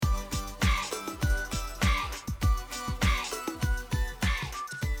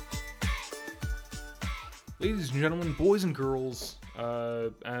Ladies and gentlemen, boys and girls,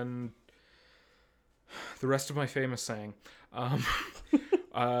 and the rest of my famous saying,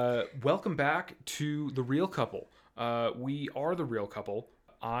 welcome back to The Real Couple. We are The Real Couple.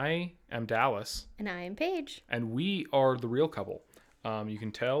 I am Dallas. And I am Paige. And we are The Real Couple. You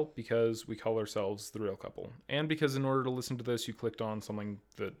can tell because we call ourselves The Real Couple. And because in order to listen to this, you clicked on something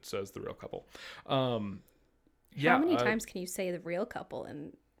that says The Real Couple. How many times can you say The Real Couple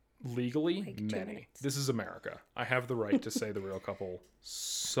and... Legally, like many. This is America. I have the right to say The Real Couple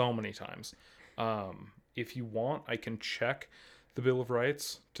so many times. If you want, I can check the Bill of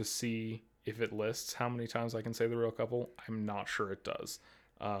Rights to see if it lists how many times I can say The Real Couple. I'm not sure it does.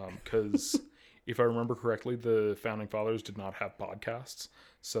 Because if I remember correctly, the Founding Fathers did not have podcasts.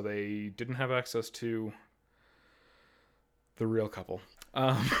 So they didn't have access to The Real Couple.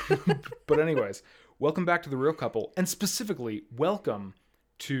 But anyways, welcome back to The Real Couple. And specifically, welcome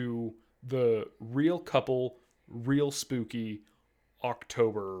to the Real Couple, Real Spooky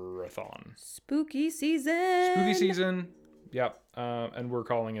October-a-thon. Spooky season! Spooky season, yep. And we're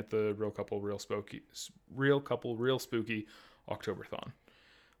calling it the Real Couple, Real Spooky October-thon.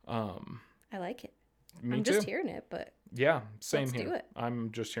 I like it. I'm just hearing it, but... Yeah, same let's here. do it.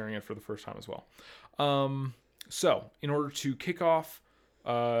 I'm just hearing it for the first time as well. So, in order to kick off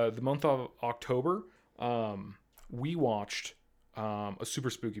the month of October, we watched... a super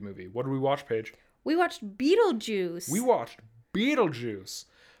spooky movie. What did we watch, Paige? We watched Beetlejuice.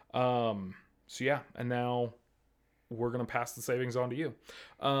 So yeah, and now we're going to pass the savings on to you.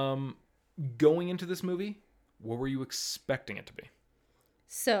 Going into this movie, what were you expecting it to be?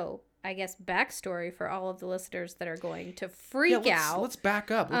 So, I guess backstory for all of the listeners that are going to freak out. Let's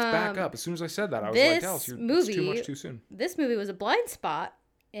back up. As soon as I said that, I was like, Dallas, it's too much too soon. This movie was a blind spot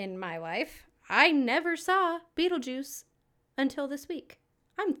in my life. I never saw Beetlejuice until this week.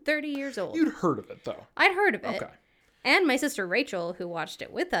 I'm 30 years old. You'd heard of it, though. I'd heard of it. Okay. And my sister Rachel, who watched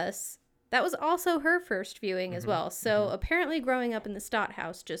it with us, that was also her first viewing as well. So apparently growing up in the Stott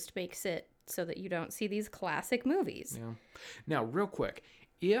house just makes it so that you don't see these classic movies. Yeah. Now, real quick,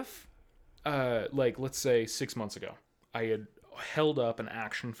 if, let's say 6 months ago, I had held up an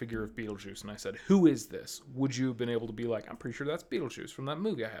action figure of Beetlejuice and I said, who is this? Would you have been able to be like, I'm pretty sure that's Beetlejuice from that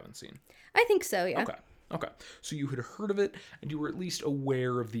movie I haven't seen? I think so, yeah. Okay. So you had heard of it, and you were at least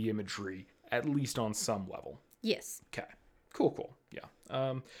aware of the imagery, at least on some level. Yes. Okay. Cool. Yeah.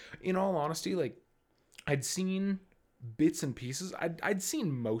 In all honesty, I'd seen bits and pieces. I'd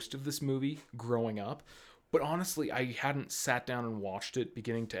seen most of this movie growing up, but honestly, I hadn't sat down and watched it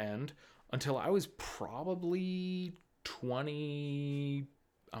beginning to end until I was probably 20.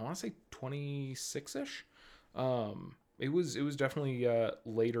 I want to say 26ish. It was definitely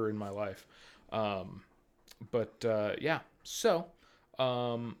later in my life. Yeah. So,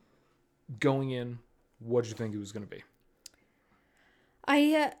 going in, what'd you think it was going to be?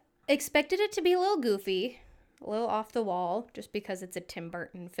 I expected it to be a little goofy, a little off the wall, just because it's a Tim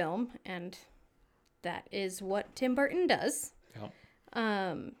Burton film, and that is what Tim Burton does. Yeah.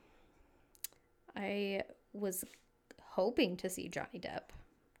 I was hoping to see Johnny Depp,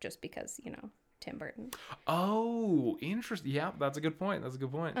 just because, Tim Burton. Oh, interesting. Yeah, that's a good point.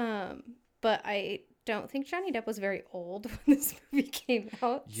 But I don't think Johnny Depp was very old when this movie came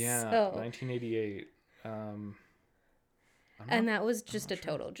out. Yeah, so. 1988. And that was just a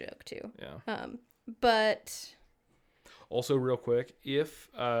total joke, too. Yeah. But... Also, real quick, if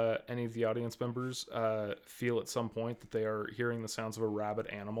any of the audience members feel at some point that they are hearing the sounds of a rabid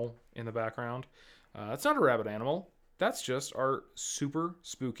animal in the background, that's not a rabid animal. That's just our super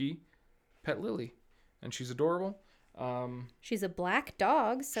spooky pet Lily. And she's adorable. She's a black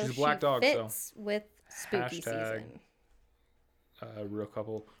dog, so she fits with spooky season. Real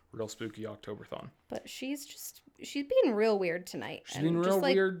Couple, Real Spooky October-thon. But she's being real weird tonight. She's being real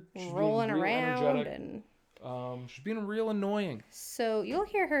weird. She's rolling being real around energetic. And she's being real annoying. So you'll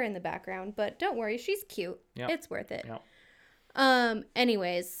hear her in the background, but don't worry, she's cute. Yep. It's worth it. Yep.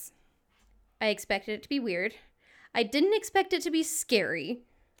 Anyways, I expected it to be weird. I didn't expect it to be scary.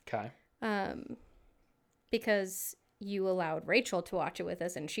 Okay. Because you allowed Rachel to watch it with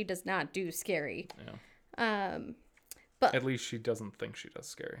us, and she does not do scary. Yeah. But at least she doesn't think she does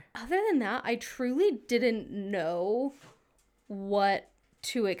scary. Other than that, I truly didn't know what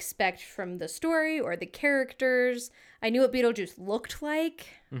to expect from the story or the characters. I knew what Beetlejuice looked like,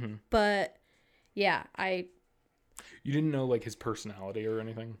 but yeah, You didn't know his personality or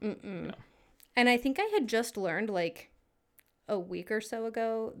anything? No. And I think I had just learned a week or so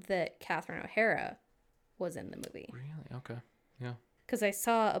ago that Catherine O'Hara was in the movie. Really? Okay. Yeah. Because I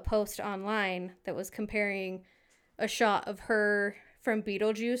saw a post online that was comparing a shot of her from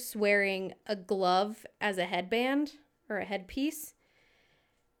Beetlejuice wearing a glove as a headband or a headpiece.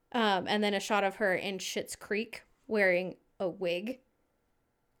 And then a shot of her in Schitt's Creek wearing a wig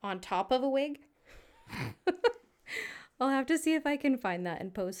on top of a wig. I'll have to see if I can find that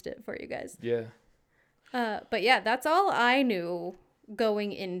and post it for you guys. Yeah. But yeah, that's all I knew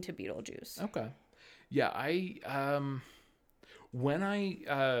going into Beetlejuice. Okay. Yeah, when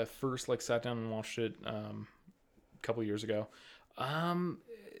I first like sat down and watched it a couple years ago,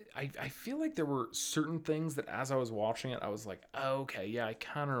 I feel like there were certain things that as I was watching it, I was like, oh, okay, yeah, I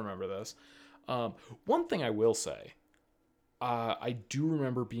kind of remember this. One thing I will say, I do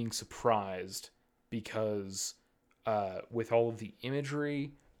remember being surprised because with all of the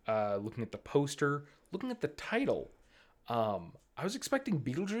imagery, looking at the poster, looking at the title, I was expecting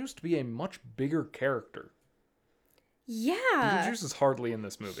Beetlejuice to be a much bigger character. Yeah. Beetlejuice is hardly in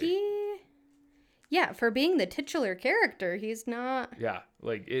this movie. Yeah, for being the titular character, he's not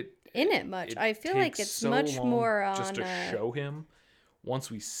like it in it much. I feel like it's so much more on just to show him. Once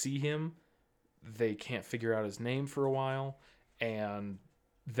we see him, they can't figure out his name for a while, and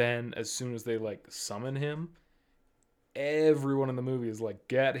then as soon as they like summon him, everyone in the movie is like,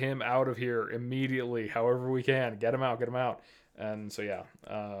 get him out of here immediately, however we can, get him out. And so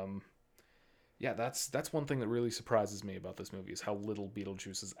that's one thing that really surprises me about this movie is how little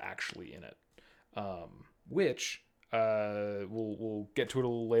Beetlejuice is actually in it. Which we'll get to it a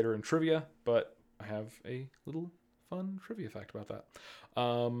little later in trivia, but I have a little fun trivia fact about that.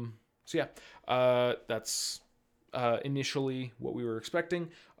 That's initially what we were expecting.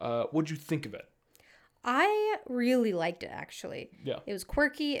 What'd you think of it? I really liked it, actually. Yeah. It was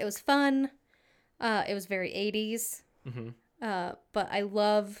quirky. It was fun. It was very 80s. Mm-hmm. But I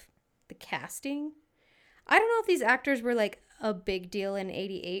love the casting. I don't know if these actors were like a big deal in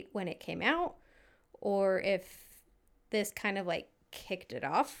 88 when it came out, or if this kind of like kicked it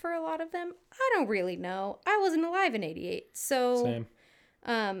off for a lot of them. I don't really know. I wasn't alive in 88. So Same.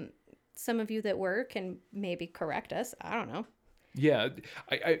 Some of you that were can maybe correct us. I don't know. Yeah,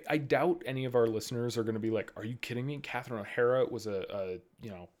 I doubt any of our listeners are going to be like, are you kidding me? Catherine O'Hara was a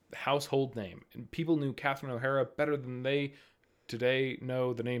household name. And people knew Catherine O'Hara better than they today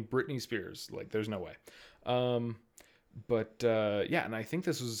know the name Britney Spears. Like, there's no way. And I think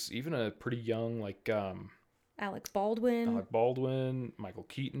this was even a pretty young, like... Alec Baldwin, Michael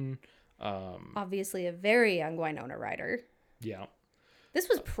Keaton. Obviously a very young Winona Ryder. Yeah. This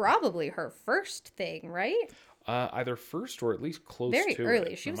was probably her first thing, right? Either first or at least close very to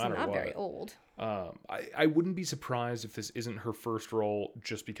early. It, she no was not what. very old. I wouldn't be surprised if this isn't her first role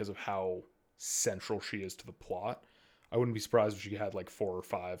just because of how central she is to the plot. I wouldn't be surprised if she had like 4 or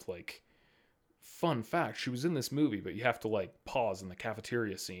 5 like fun facts. She was in this movie, but you have to like pause in the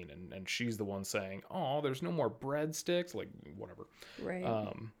cafeteria scene and she's the one saying, "Oh, there's no more breadsticks," like whatever. Right.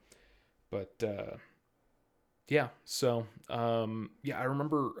 I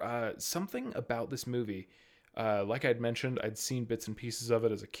remember something about this movie. Like I'd mentioned, I'd seen bits and pieces of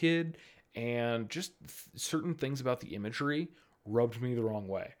it as a kid, and just certain things about the imagery rubbed me the wrong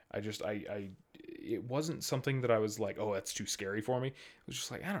way. It wasn't something that I was like, oh, that's too scary for me. It was just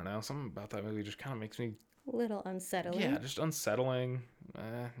like, I don't know, something about that movie just kind of makes me a little unsettling. Yeah, just unsettling.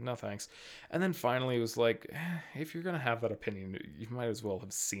 No thanks. And then finally it was like, if you're going to have that opinion, you might as well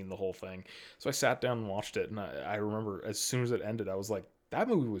have seen the whole thing. So I sat down and watched it, and I remember as soon as it ended, I was like, that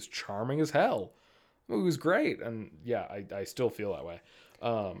movie was charming as hell. The movie was great. And yeah, I still feel that way.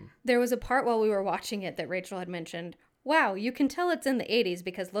 There was a part while we were watching it that Rachel had mentioned, wow, you can tell it's in the 80s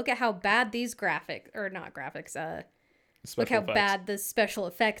because look at how bad these look how bad the special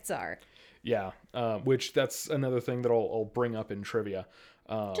effects are. Yeah, which that's another thing that I'll bring up in trivia.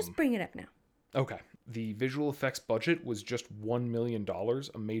 Just bring it up now. Okay. The visual effects budget was just $1 million,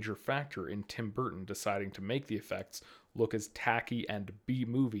 a major factor in Tim Burton deciding to make the effects look as tacky and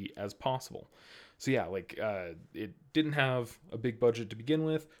B-movie as possible. So yeah, it didn't have a big budget to begin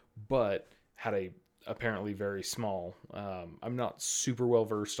with, but had a apparently very small. I'm not super well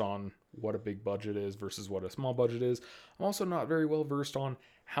versed on what a big budget is versus what a small budget is. I'm also not very well versed on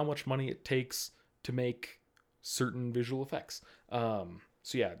how much money it takes to make certain visual effects.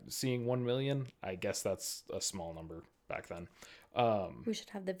 So yeah, seeing 1 million, I guess that's a small number back then. We should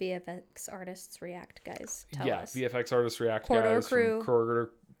have the VFX artists react, guys. Tell us. VFX artists react, Corridor guys. Crew. From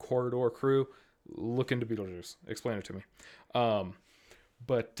Corridor Crew. Look into Beetlejuice. Explain it to me. I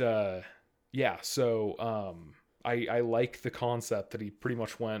like the concept that he pretty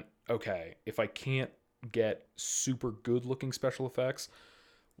much went, okay, if I can't get super good looking special effects,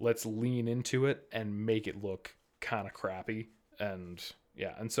 let's lean into it and make it look kind of crappy. And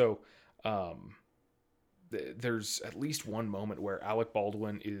yeah, and so there's at least one moment where Alec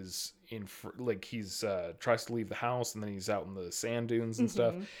Baldwin is like he's tries to leave the house, and then he's out in the sand dunes and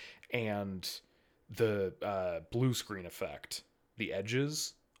stuff, and the blue screen effect, the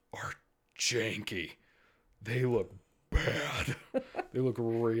edges are janky. They look bad. They look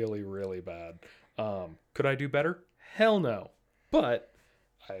really, really bad. Could I do better? Hell no. But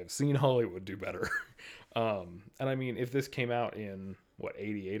I have seen Hollywood do better. And I mean, if this came out in, what,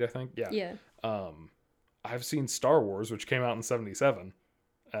 88, I think? Yeah. Yeah. I've seen Star Wars, which came out in 77.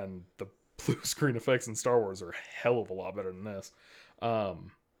 And the blue screen effects in Star Wars are a hell of a lot better than this.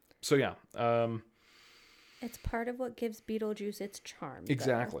 So, yeah. It's part of what gives Beetlejuice its charm.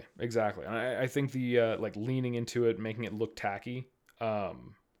 Exactly. Exactly. And I think the, like, leaning into it, making it look tacky,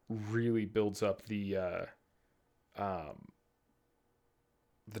 really builds up the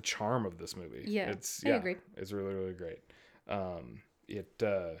charm of this movie. Yeah, I agree. It's really, really great.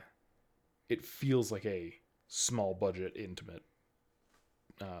 It feels like a small budget, intimate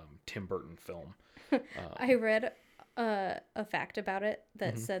Tim Burton film. I read a fact about it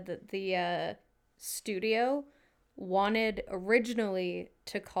that said that the studio wanted originally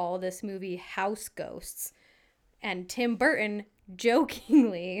to call this movie House Ghosts, and Tim Burton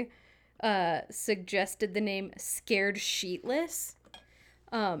jokingly suggested the name Scared Sheetless,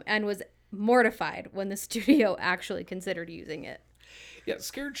 and was mortified when the studio actually considered using it. Yeah,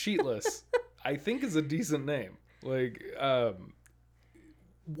 Scared Sheetless, I think, is a decent name. Like,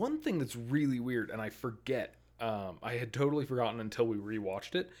 one thing that's really weird, and I forget, I had totally forgotten until we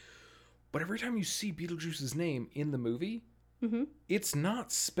rewatched it, but every time you see Beetlejuice's name in the movie, it's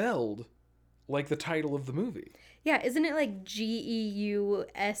not spelled like the title of the movie. Yeah, isn't it like Geuse or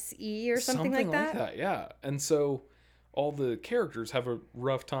something like that? Something like that, yeah. And so all the characters have a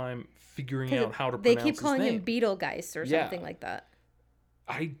rough time figuring out how to pronounce his name. They keep calling him Beetlegeist or something like that.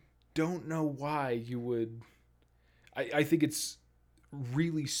 I don't know why you would... I think it's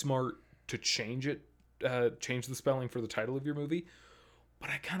really smart to change it, change the spelling for the title of your movie, but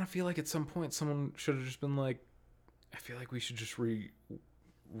I kind of feel like at some point someone should have just been like, I feel like we should just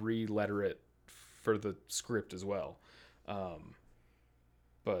re-letter it for the script as well.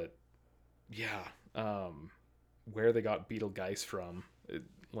 But yeah, where they got Beetlegeist from,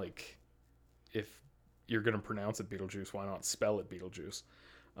 like, if you're going to pronounce it Beetlejuice, why not spell it Beetlejuice?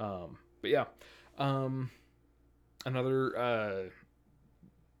 But yeah, another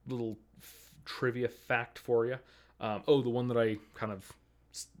little trivia fact for you. The one that I kind of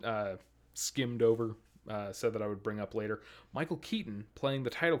skimmed over, said that I would bring up later. Michael Keaton, playing the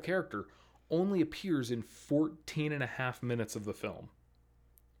title character, only appears in 14 and a half minutes of the film.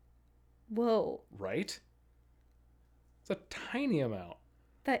 Whoa. Right? It's a tiny amount.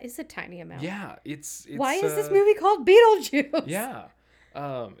 That is a tiny amount. Yeah, it's why is this movie called Beetlejuice? Yeah.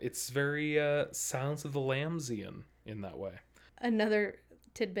 It's very Silence of the Lambsian in that way. Another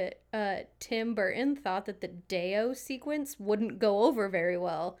tidbit. Tim Burton thought that the Deo sequence wouldn't go over very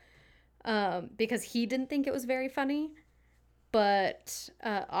well, because he didn't think it was very funny. But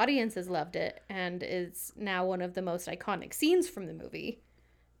audiences loved it, and is now one of the most iconic scenes from the movie.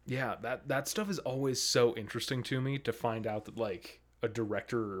 Yeah, that stuff is always so interesting to me, to find out that, like, a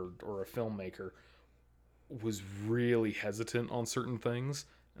director or a filmmaker was really hesitant on certain things,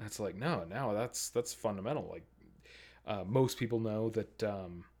 and it's like, no, that's fundamental. Like, most people know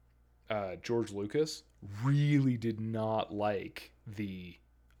that George Lucas really did not like the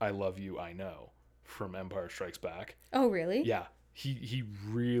 "I love you, I know" from Empire Strikes Back. Oh, really? Yeah, he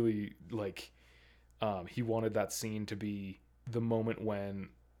really, like, he wanted that scene to be the moment when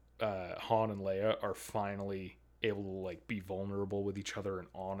Han and Leia are finally able to, like, be vulnerable with each other and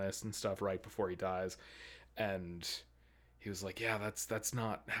honest and stuff right before he dies. And he was like, yeah, that's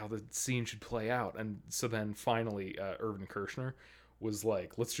not how the scene should play out. And so then finally Irvin Kershner was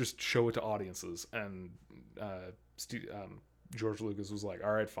like, let's just show it to audiences. And George Lucas was like,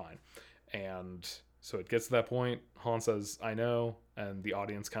 all right, fine. And so it gets to that point, Han says, I know, and the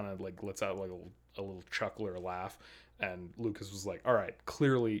audience kind of, like, lets out, like, a little chuckle or a laugh. And Lucas was like, all right,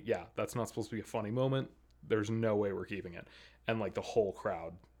 clearly, yeah, that's not supposed to be a funny moment. There's no way we're keeping it. And, like, the whole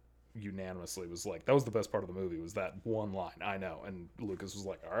crowd unanimously was like, that was the best part of the movie, was that one line, I know. And Lucas was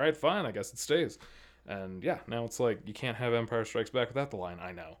like, all right, fine, I guess it stays. And yeah, now it's like, you can't have Empire Strikes Back without the line,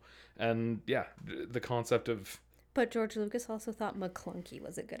 I know. And yeah, the concept of... But George Lucas also thought McClunky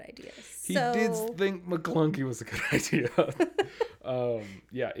was a good idea. He did think McClunky was a good idea.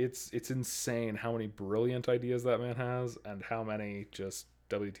 Yeah, it's insane how many brilliant ideas that man has, and how many just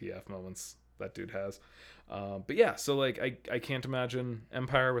WTF moments that dude has. But yeah, so, like, I can't imagine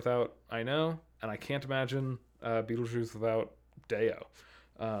Empire without I Know, and I can't imagine Beetlejuice without Deo.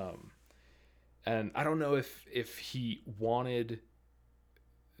 And I don't know if he wanted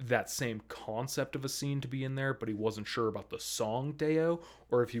that same concept of a scene to be in there, but he wasn't sure about the song Deo,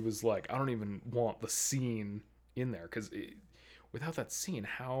 or if he was like, I don't even want the scene in there, because without that scene,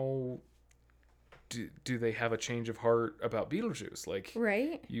 how do they have a change of heart about Beetlejuice? Like,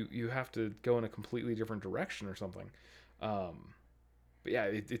 right? You have to go in a completely different direction or something. But yeah,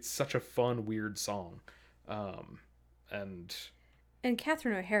 it's such a fun, weird song. And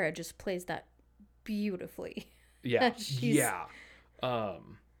Catherine O'Hara just plays that beautifully. yeah, She's... yeah.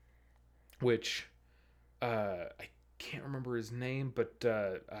 Which I can't remember his name, but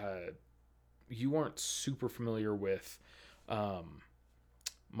you aren't super familiar with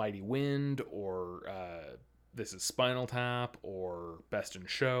Mighty Wind or This Is Spinal Tap or Best in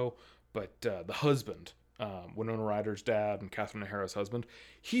Show, but the husband, Winona Ryder's dad and Catherine O'Hara's husband,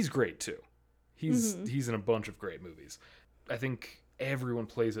 he's great too. He's in a bunch of great movies. I think everyone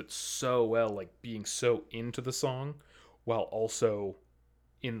plays it so well, like being so into the song while also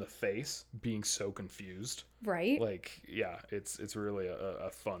in the face, being so confused. Right. Like, yeah, it's really a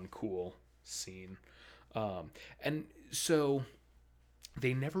fun, cool scene. And so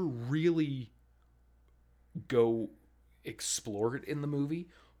they never really go explore it in the movie,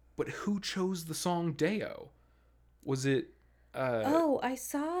 but who chose the song Deo? Was it I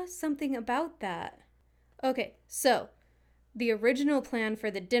saw something about that. Okay, so the original plan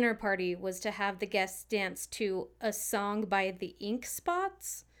for the dinner party was to have the guests dance to a song by the Ink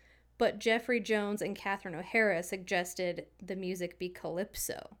Spots, but Jeffrey Jones and Catherine O'Hara suggested the music be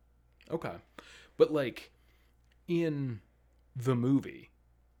calypso. Okay. But like in the movie,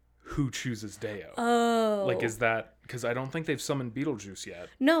 who chooses Deo? Oh. Like, is that because I don't think they've summoned Beetlejuice yet?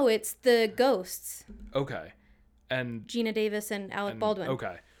 No, it's the ghosts. Okay. And Gina Davis and Alec Baldwin.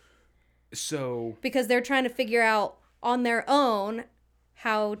 Okay. So because they're trying to figure out on their own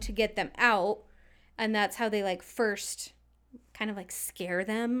how to get them out, and that's how they like first kind of like scare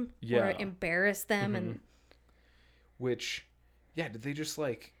them or embarrass them. And which, yeah, did they just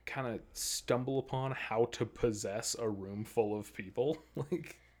like kind of stumble upon how to possess a room full of people?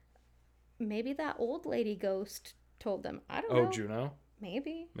 Like, maybe that old lady ghost told them. I don't know. Oh, Juno?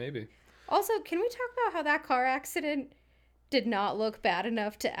 Maybe. Also, can we talk about how that car accident did not look bad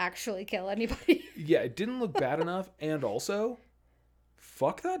enough to actually kill anybody? Yeah, it didn't look bad enough, and also,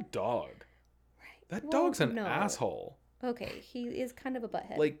 fuck that dog. Right. That dog's an asshole. Okay, he is kind of a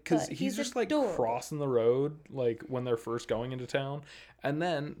butthead. Like, because he's just adorable. like crossing the road, like when they're first going into town, and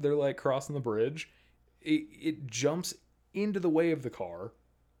then they're like crossing the bridge. It jumps into the way of the car,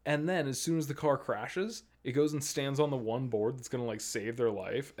 and then as soon as the car crashes, it goes and stands on the one board that's gonna like save their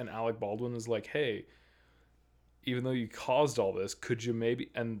life. And Alec Baldwin is like, "Hey, even though you caused all this, could you maybe?"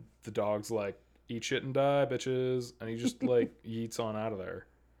 And the dog's like, "Eat shit and die, bitches," and he just like yeets on out of there.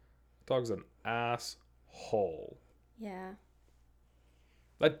 The dog's an asshole. Yeah.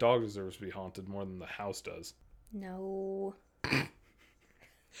 That dog deserves to be haunted more than the house does. No.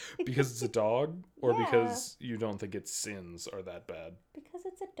 Because it's a dog? Or Yeah. because you don't think its sins are that bad? Because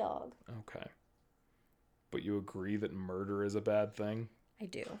it's a dog. Okay. But you agree that murder is a bad thing? I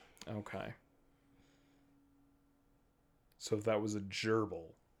do. Okay. So if that was a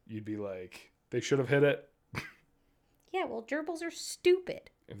gerbil, you'd be like, they should have hit it? Yeah, well, gerbils are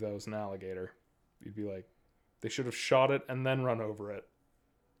stupid. If that was an alligator, you'd be like, they should have shot it and then run over it.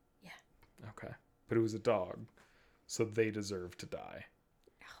 Yeah. Okay. But it was a dog, so they deserve to die.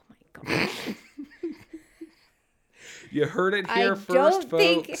 Oh my gosh. You heard it here first,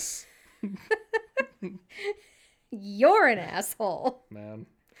 folks. You're an asshole. Man.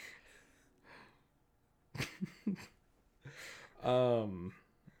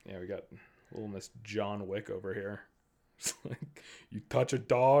 Yeah, we got little Miss John Wick over here. It's like, you touch a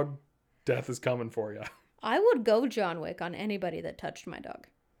dog, death is coming for you. I would go John Wick on anybody that touched my dog.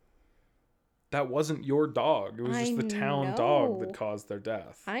 That wasn't your dog. It was just the town dog that caused their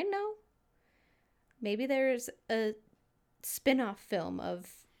death. I know. Maybe there's a spin-off film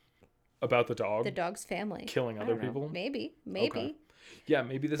about the dog's family. Killing other people? Maybe. Okay. Yeah,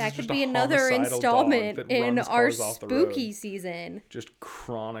 maybe this that is just could be a another installment in our spooky road. Season. Just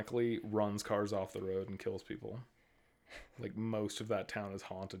chronically runs cars off the road and kills people. Like, most of that town is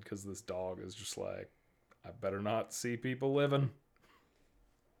haunted because this dog is just like, I better not see people living.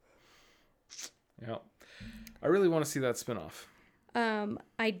 Yeah. I really want to see that spinoff.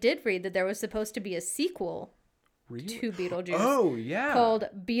 I did read that there was supposed to be a sequel to Beetlejuice. Oh, yeah. Called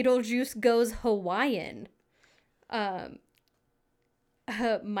Beetlejuice Goes Hawaiian.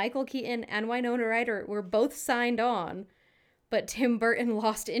 Michael Keaton and Winona Ryder were both signed on, but Tim Burton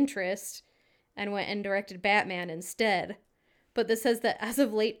lost interest and went and directed Batman instead. But this says that as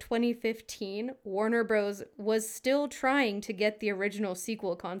of late 2015, Warner Bros. Was still trying to get the original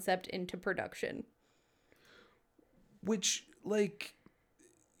sequel concept into production. Which, like,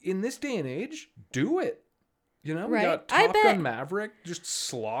 in this day and age, do it. You know, we Right. got Top Gun Maverick just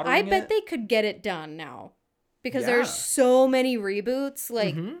slaughtering I bet it. they could get it done now. Because Yeah. there's so many reboots.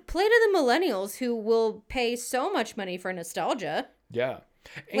 Like, Mhm. play to the millennials who will pay so much money for nostalgia. Yeah.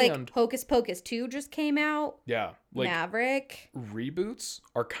 Like, And Hocus Pocus 2 just came out. yeah, like Maverick. reboots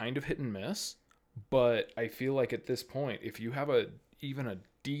are kind of hit and miss, but I feel like at this point, if you have even a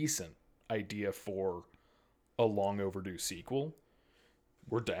decent idea for a long overdue sequel,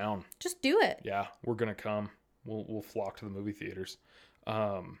 we're down. Just do it. Yeah, we're gonna come. We'll flock to the movie theaters.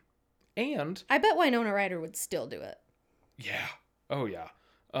 And I bet Winona Ryder would still do it. yeah, oh yeah.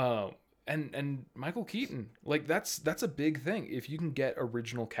 And Michael Keaton, like that's a big thing. If you can get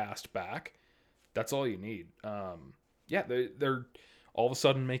original cast back, that's all you need. Yeah, they're all of a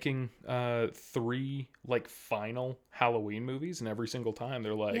sudden making 3 like final Halloween movies, and every single time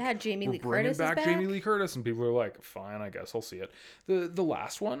they're like, yeah, Jamie we're Lee bringing Curtis back is Jamie back. Lee Curtis, and people are like, fine, I guess I'll see it. The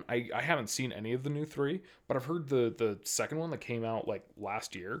last one, I haven't seen any of the new 3, but I've heard the second one that came out like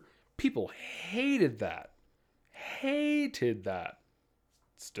last year, people hated that. They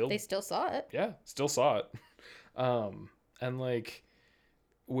still saw it. Yeah, still saw it. And like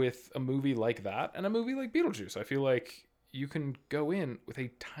with a movie like that and a movie like Beetlejuice, I feel like you can go in with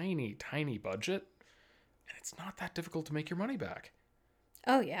a tiny budget and it's not that difficult to make your money back.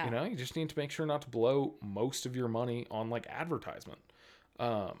 Oh, yeah. You know, you just need to make sure not to blow most of your money on like advertisement.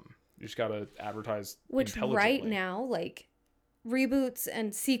 You just got to advertise Which intelligently. right now, like, reboots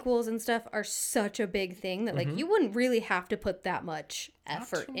and sequels and stuff are such a big thing that, like, you wouldn't really have to put that much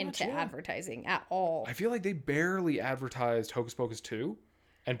effort too much, into yeah. advertising at all. I feel like they barely advertised Hocus Pocus 2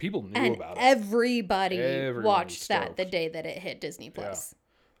 and people knew And about it. everybody Everyone was watched that stoked. the day that it hit Disney Plus.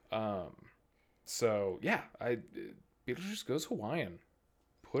 So yeah, Beetlejuice goes Hawaiian.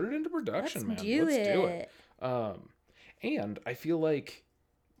 Put it into production, Let's man. do Let's do it. it. And I feel like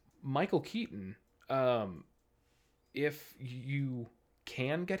Michael Keaton, if you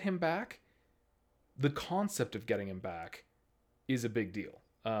can get him back, the concept of getting him back is a big deal.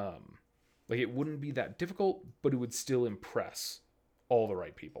 Like it wouldn't be that difficult, but it would still impress all the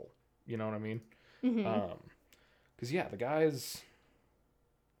right people. You know what I mean? Mm-hmm. Because yeah, the guy's,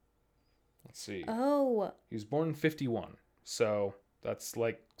 let's see. Oh, He was born in 51, so that's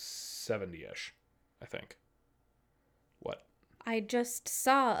like 70-ish, I think. What? I just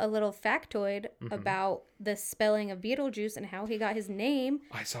saw a little factoid about the spelling of Beetlejuice and how he got his name.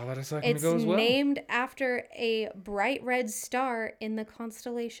 I saw that a second It's ago as well. named after a bright red star in the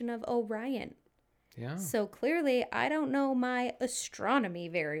constellation of Orion. Yeah. So clearly, I don't know my astronomy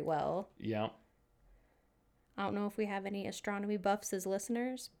very well. Yeah. I don't know if we have any astronomy buffs as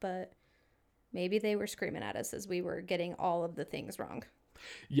listeners, but maybe they were screaming at us as we were getting all of the things wrong.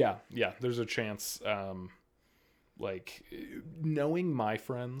 Yeah. There's a chance. Like, knowing my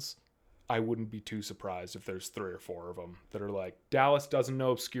friends, I wouldn't be too surprised if there's 3 or 4 of them that are like, Dallas doesn't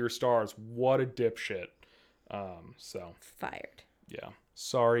know obscure stars. What a dipshit. So Fired. yeah.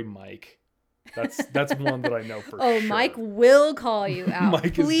 Sorry, Mike. That's one that I know for Oh, sure. Mike will call you out.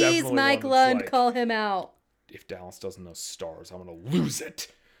 Mike is Please, definitely Mike one that's Lund, like, call him out. if Dallas doesn't know stars, I'm going to lose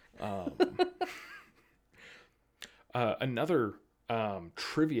it. Another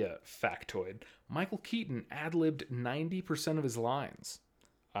trivia factoid. Michael Keaton ad-libbed 90% of his lines.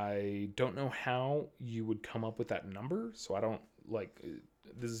 I don't know how you would come up with that number, so I don't, like,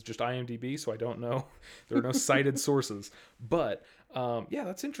 this is just IMDb, so I don't know. There are no cited sources. But, yeah,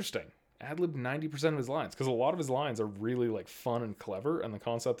 that's interesting. Ad-libbed 90% of his lines, because a lot of his lines are really, like, fun and clever, and the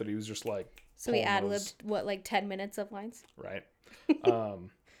concept that he was just, like... So he ad-libbed, what, like 10 minutes of lines? Right.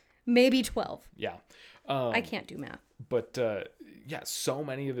 Maybe 12. Yeah. I can't do math. But yeah, so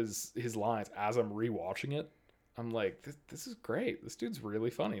many of his lines, as I'm rewatching it, I'm like, this is great. This dude's really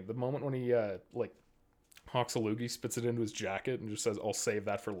funny. The moment when he like hawks a loogie, spits it into his jacket, and just says, "I'll save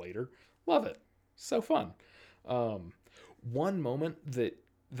that for later." Love it. So fun. One moment that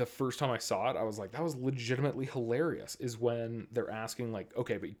the first time I saw it, I was like, that was legitimately hilarious. Is when they're asking like,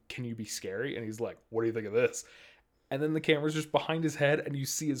 "Okay, but can you be scary?" And he's like, "What do you think of this?" And then the camera's just behind his head, and you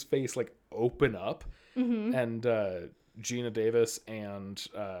see his face like open up. Mm-hmm. And Gina Davis and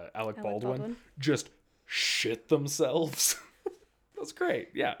Alec Baldwin just shit themselves. That's great.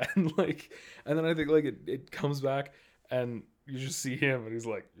 Yeah. And then I think like it comes back and you just see him and he's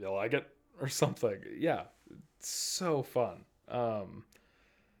like, "You like it?" or something. Yeah. It's so fun.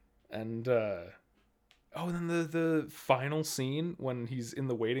 And Oh, and then the final scene when he's in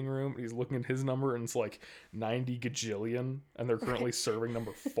the waiting room, he's looking at his number and it's like 90 gajillion, and they're currently serving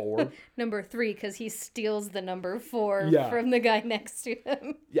number 4. Number 3, because he steals the number 4 Yeah. from the guy next to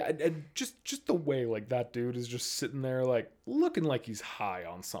him. Yeah, and just the way like that dude is just sitting there like looking like he's high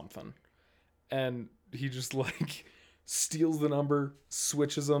on something, and he just like steals the number,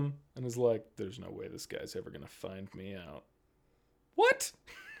 switches them, and is like, "There's no way this guy's ever gonna find me out." What?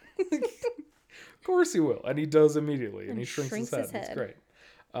 Of course he will, and he does immediately, and he shrinks his head. It's great.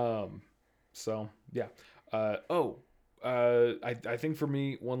 So yeah. I think for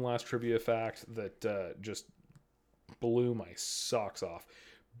me, one last trivia fact that just blew my socks off.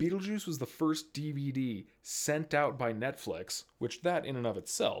 Beetlejuice was the first DVD sent out by Netflix, which that in and of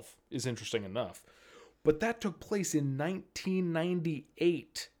itself is interesting enough. But that took place in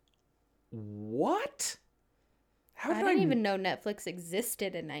 1998. What? I didn't even know Netflix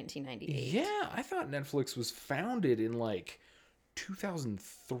existed in 1998. Yeah, I thought Netflix was founded in like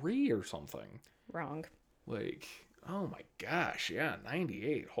 2003 or something. Wrong. Like, oh my gosh, yeah,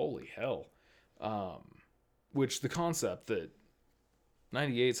 98. Holy hell. Which the concept that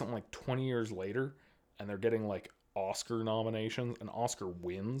 98, something like 20 years later, and they're getting like Oscar nominations and Oscar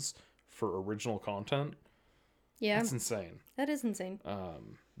wins for original content. Yeah. That's insane. That is insane.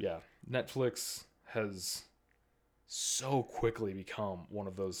 Yeah, Netflix has so quickly become one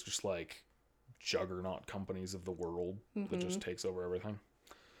of those just like juggernaut companies of the world that just takes over everything.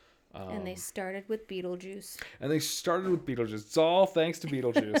 And they started with Beetlejuice. It's all thanks to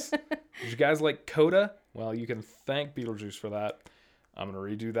Beetlejuice. Did you guys like Coda? Well, you can thank Beetlejuice for that. I'm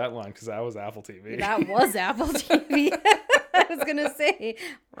going to redo that line because that was Apple TV. That was Apple TV. I was going to say,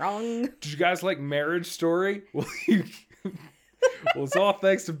 wrong. Did you guys like Marriage Story? Well, it's all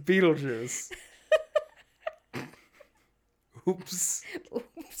thanks to Beetlejuice. Oops.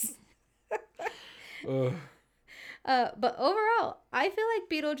 But overall, I feel like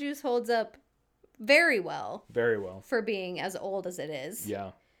Beetlejuice holds up very well. Very well. For being as old as it is.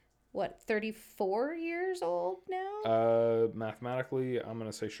 Yeah. What, 34 years old now? Mathematically, I'm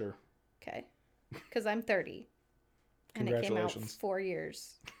going to say sure. Okay. Because I'm 30. And it came out 4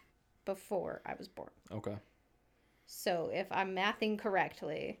 years before I was born. Okay. So if I'm mathing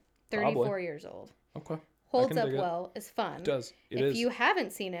correctly, 34 Probably. Years old. Okay. Holds up well, is fun. It does. If you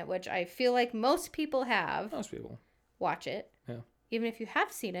haven't seen it, which I feel like most people have. Most people. Watch it. Yeah. Even if you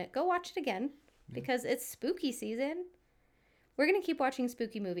have seen it, go watch it again. Because it's spooky season. We're going to keep watching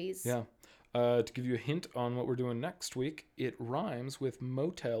spooky movies. Yeah. To give you a hint on what we're doing next week, it rhymes with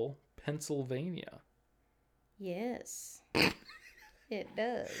Motel, Pennsylvania. Yes. It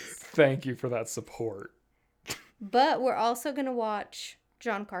does. Thank you for that support. But we're also going to watch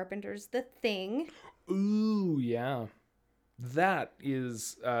John Carpenter's The Thing. Ooh, yeah. That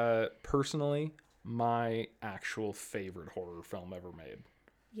is personally my actual favorite horror film ever made.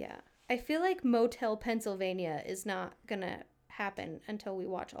 Yeah. I feel like Motel Pennsylvania is not going to happen until we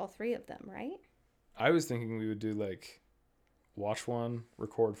watch all 3 of them, right? I was thinking we would do like watch 1,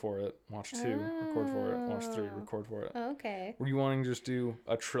 record for it, watch 2, record for it, watch 3, record for it. Okay. Were you wanting to just do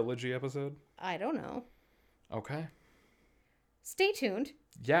a trilogy episode? I don't know. Okay. Stay tuned.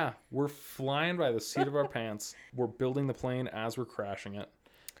 Yeah, we're flying by the seat of our pants. We're building the plane as we're crashing it.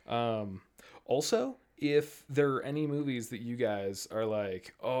 Also, if there are any movies that you guys are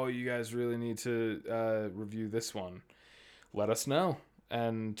like, oh, you guys really need to review this one, let us know.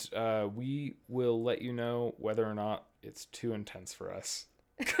 And we will let you know whether or not it's too intense for us.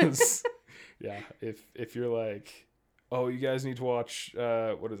 Because, yeah, if you're like, oh, you guys need to watch,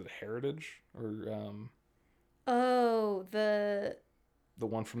 what is it, Heritage? Or the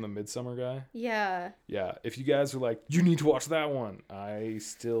one from the Midsummer guy? Yeah. Yeah. If you guys are like, you need to watch that one, I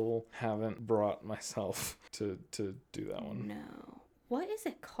still haven't brought myself to do that one. No. What is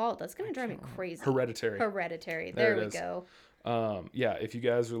it called? That's going to drive me crazy. Hereditary. There we go. Yeah, if you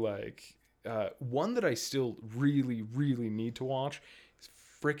guys are like, one that I still really, really need to watch is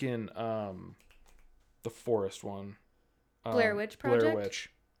freaking the Forest one. Blair Witch Project? Blair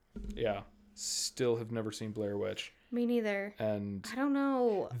Witch. Yeah. Still have never seen Blair Witch. Me neither. And I don't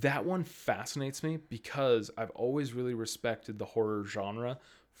know. That one fascinates me because I've always really respected the horror genre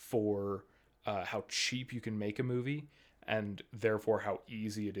for how cheap you can make a movie and therefore how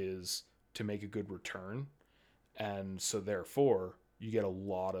easy it is to make a good return. And so therefore you get a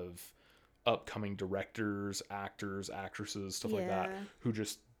lot of upcoming directors, actors, actresses, stuff like that, who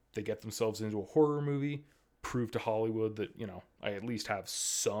just, they get themselves into a horror movie, prove to Hollywood that, you know, I at least have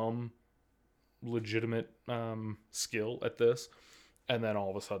some legitimate skill at this, and then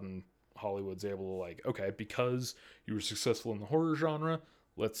all of a sudden Hollywood's able to like, okay, because you were successful in the horror genre,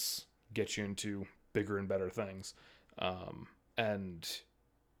 let's get you into bigger and better things. And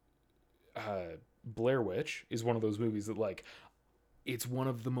Blair Witch is one of those movies that, like, it's one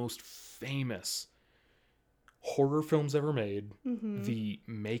of the most famous horror films ever made. Mm-hmm. The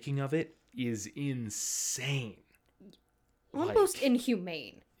making of it is insane. Almost like,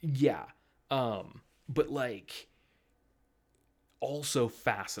 inhumane. Yeah. But, like, also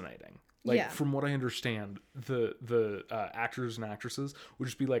fascinating. Like, from what I understand, the actors and actresses would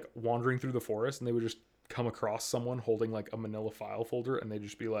just be, like, wandering through the forest, and they would just come across someone holding, like, a manila file folder, and they'd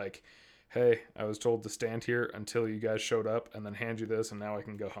just be like, hey, I was told to stand here until you guys showed up, and then hand you this, and now I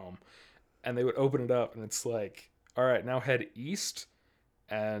can go home. And they would open it up, and it's like, all right, now head east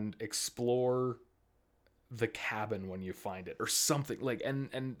and explore the cabin when you find it, or something. Like,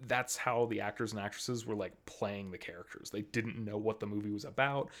 and that's how the actors and actresses were, like, playing the characters. They didn't know what the movie was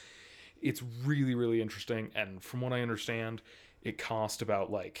about. It's really, really interesting, and from what I understand, it cost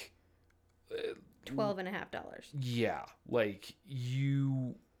about, like, $12.50. Yeah, like,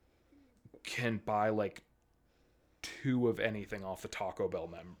 you can buy, like, 2 of anything off the Taco Bell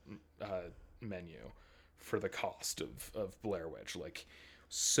menu for the cost of Blair Witch. Like,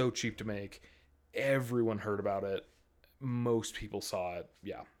 so cheap to make. Everyone heard about it. Most people saw it.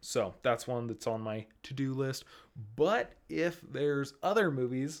 Yeah, so that's one that's on my to-do list. But if there's other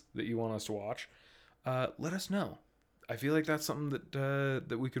movies that you want us to watch, let us know. I feel like that's something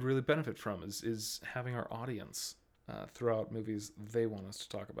that we could really benefit from, is having our audience throw out movies they want us to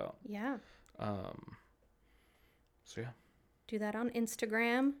talk about. Yeah. So yeah. Do that on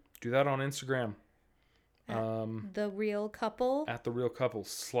Instagram. At The Real Couple. At The Real Couple.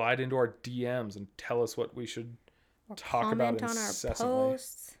 Slide into our DMs and tell us what we should talk about incessantly. On our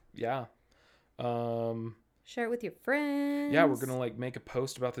posts. Yeah. Share it with your friends. Yeah, we're gonna, like, make a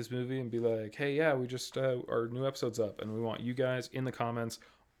post about this movie and be like, hey, yeah, we just our new episode's up, and we want you guys in the comments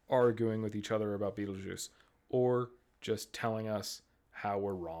arguing with each other about Beetlejuice, or just telling us how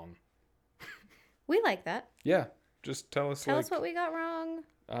we're wrong. We like that. Yeah, just tell us what we got wrong.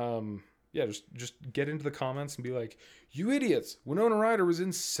 Yeah, just get into the comments and be like, you idiots, Winona Ryder was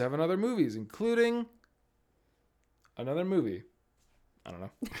in 7 other movies, including another movie. I don't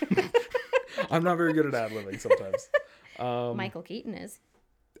know. I'm not very good at ad-libbing sometimes. Michael Keaton is.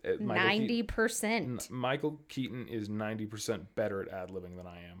 90%. Michael Keaton is 90% better at ad-libbing than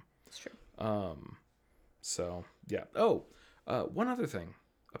I am. That's true. So, yeah. Oh, one other thing.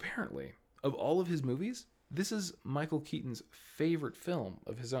 Apparently, of all of his movies, this is Michael Keaton's favorite film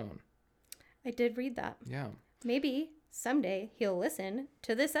of his own. I did read that. Yeah. Maybe someday he'll listen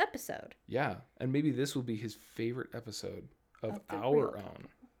to this episode. Yeah, and maybe this will be his favorite episode of our own.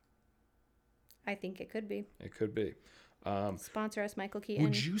 I think it could be. It could be. Sponsor us, Michael Keaton.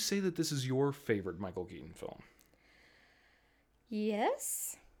 Would you say that this is your favorite Michael Keaton film?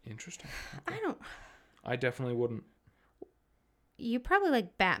 Yes. Interesting. Okay. I don't. I definitely wouldn't. You probably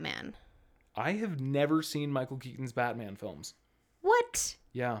like Batman. I have never seen Michael Keaton's Batman films. What?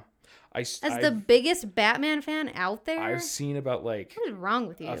 Yeah. As the biggest Batman fan out there? I've seen about, like, what is wrong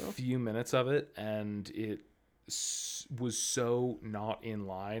with you? A few minutes of it, and it was so not in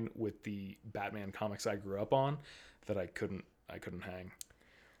line with the Batman comics I grew up on that I couldn't hang.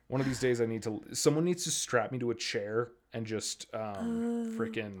 One of these days someone needs to strap me to a chair and just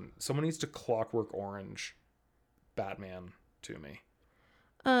someone needs to Clockwork Orange Batman to me.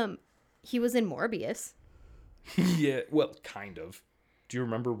 He was in Morbius. Yeah, well, kind of. Do you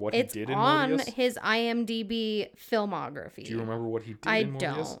remember what he did in Morbius? It's on his IMDb filmography. Do you remember what he did in Morbius?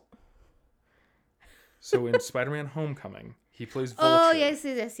 I don't. So in Spider-Man Homecoming, he plays Vulture. Oh, yes.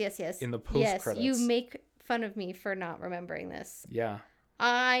 In the post-credits. Yes, you make fun of me for not remembering this. Yeah.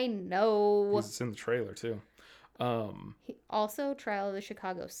 I know. It's in the trailer, too. Also, Trial of the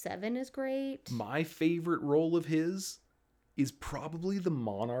Chicago 7 is great. My favorite role of his is probably the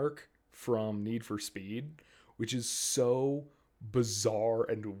Monarch from Need for Speed, which is so bizarre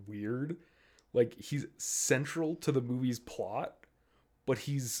and weird. Like, he's central to the movie's plot, but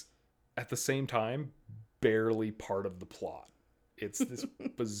he's at the same time barely part of the plot. It's this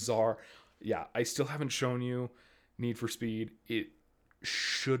bizarre. Yeah, I still haven't shown you Need for Speed. It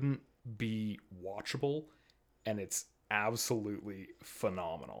shouldn't be watchable, and it's absolutely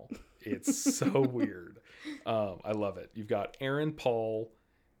phenomenal. It's so weird. I love it. You've got Aaron Paul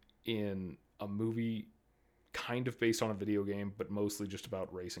in a movie kind of based on a video game, but mostly just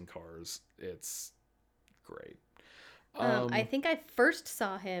about racing cars. It's great. I think I first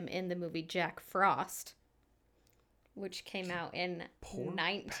saw him in the movie Jack Frost, which came out in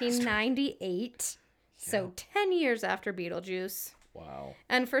 1998. Yeah. So 10 years after Beetlejuice. Wow.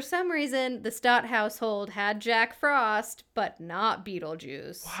 And for some reason, the Stott household had Jack Frost, but not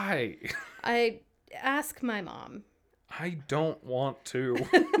Beetlejuice. Why? Ask my mom. I don't want to.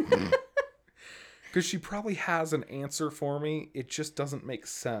 Because she probably has an answer for me. It just doesn't make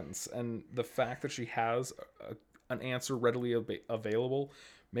sense. And the fact that she has an answer readily available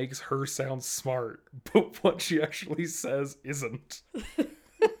makes her sound smart. But what she actually says isn't.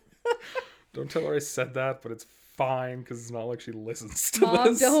 Don't tell her I said that, but it's fine because it's not like she listens to Mom,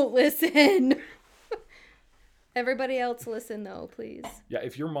 this. don't listen. Everybody else listen, though, please. Yeah,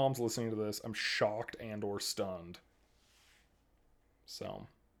 if your mom's listening to this, I'm shocked and or stunned. So,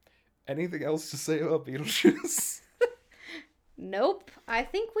 anything else to say about Beetlejuice? Nope. I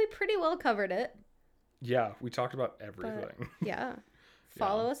think we pretty well covered it. Yeah, we talked about everything. But, yeah.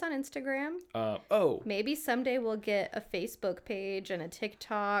 Follow us on Instagram. Maybe someday we'll get a Facebook page and a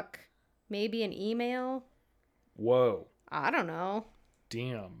TikTok. Maybe an email. Whoa. I don't know.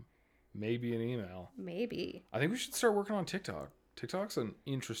 Damn. Maybe an email. Maybe. I think we should start working on TikTok. TikTok's an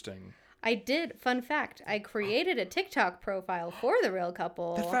interesting... I did. Fun fact. I created a TikTok profile for The Real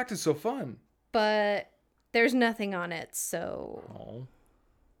Couple. That fact is so fun. But there's nothing on it, so... Oh.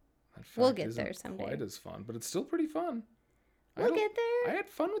 That fact we'll get isn't there someday. Quite as fun, but it's still pretty fun. We'll get there. I had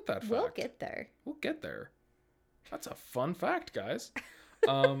fun with that fact. We'll get there. We'll get there. That's a fun fact, guys.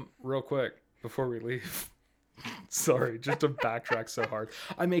 Real quick, before we leave. Sorry, just to backtrack so hard.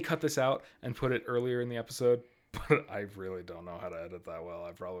 I may cut this out and put it earlier in the episode, but I really don't know how to edit that well.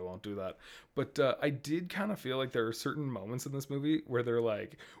 I probably won't do that. But I did kind of feel like there are certain moments in this movie where they're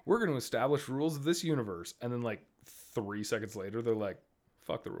like, we're going to establish rules of this universe. And then like 3 seconds later, they're like,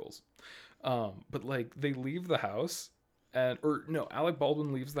 fuck the rules. But like they leave the house Alec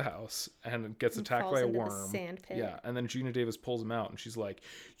Baldwin leaves the house and gets attacked by a worm. The sand pit. Yeah, and then Gina Davis pulls him out and she's like,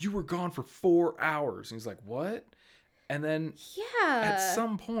 you were gone for 4 hours. And he's like, what? And then at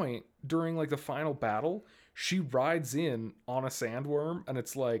some point during like the final battle, she rides in on a sandworm and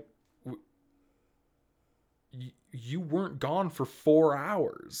it's like, you weren't gone for 4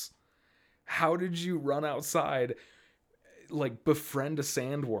 hours. How did you run outside, like befriend a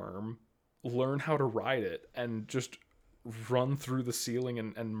sandworm, learn how to ride it, and just run through the ceiling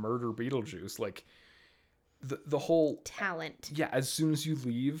and murder Beetlejuice? Like the whole talent. Yeah, as soon as you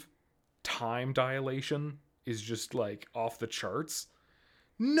leave, time dilation is just like off the charts.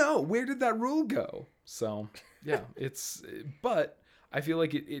 No, where did that rule go? So yeah, but I feel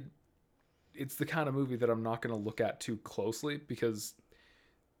like it's the kind of movie that I'm not going to look at too closely, because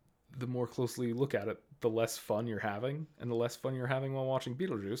the more closely you look at it, the less fun you're having, and the less fun you're having while watching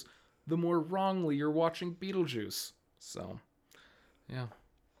Beetlejuice, the more wrongly you're watching Beetlejuice. So, yeah.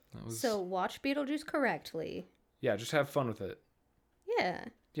 So watch Beetlejuice correctly. Yeah, just have fun with it. Yeah.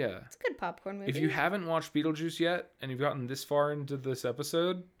 Yeah. It's a good popcorn movie. If you haven't watched Beetlejuice yet, and you've gotten this far into this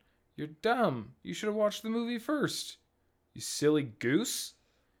episode, you're dumb. You should have watched the movie first. You silly goose.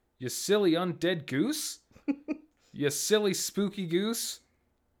 You silly undead goose. You silly spooky goose.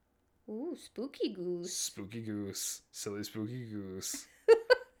 Ooh, spooky goose. Spooky goose. Silly spooky goose.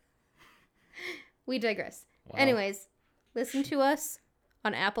 We digress. Wow. Anyways, listen to us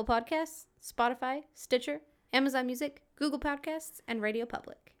on Apple Podcasts, Spotify, Stitcher, Amazon Music, Google Podcasts, and Radio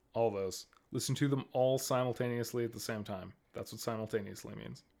Public. All those. Listen to them all simultaneously at the same time. That's what simultaneously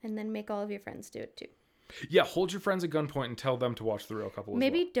means. And then make all of your friends do it too. Yeah, hold your friends at gunpoint and tell them to watch The Real Couple as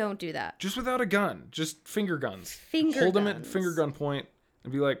Maybe well. don't do that. Just without a gun. Just finger guns. Hold them at finger gun point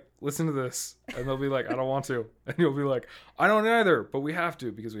and be like, listen to this. And they'll be like, I don't want to. And you'll be like, I don't either, but we have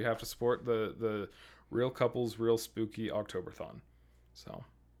to, because we have to support the Real Couple's Real Spooky Octoberthon. So,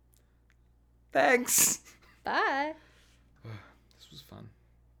 thanks. Bye. This was fun.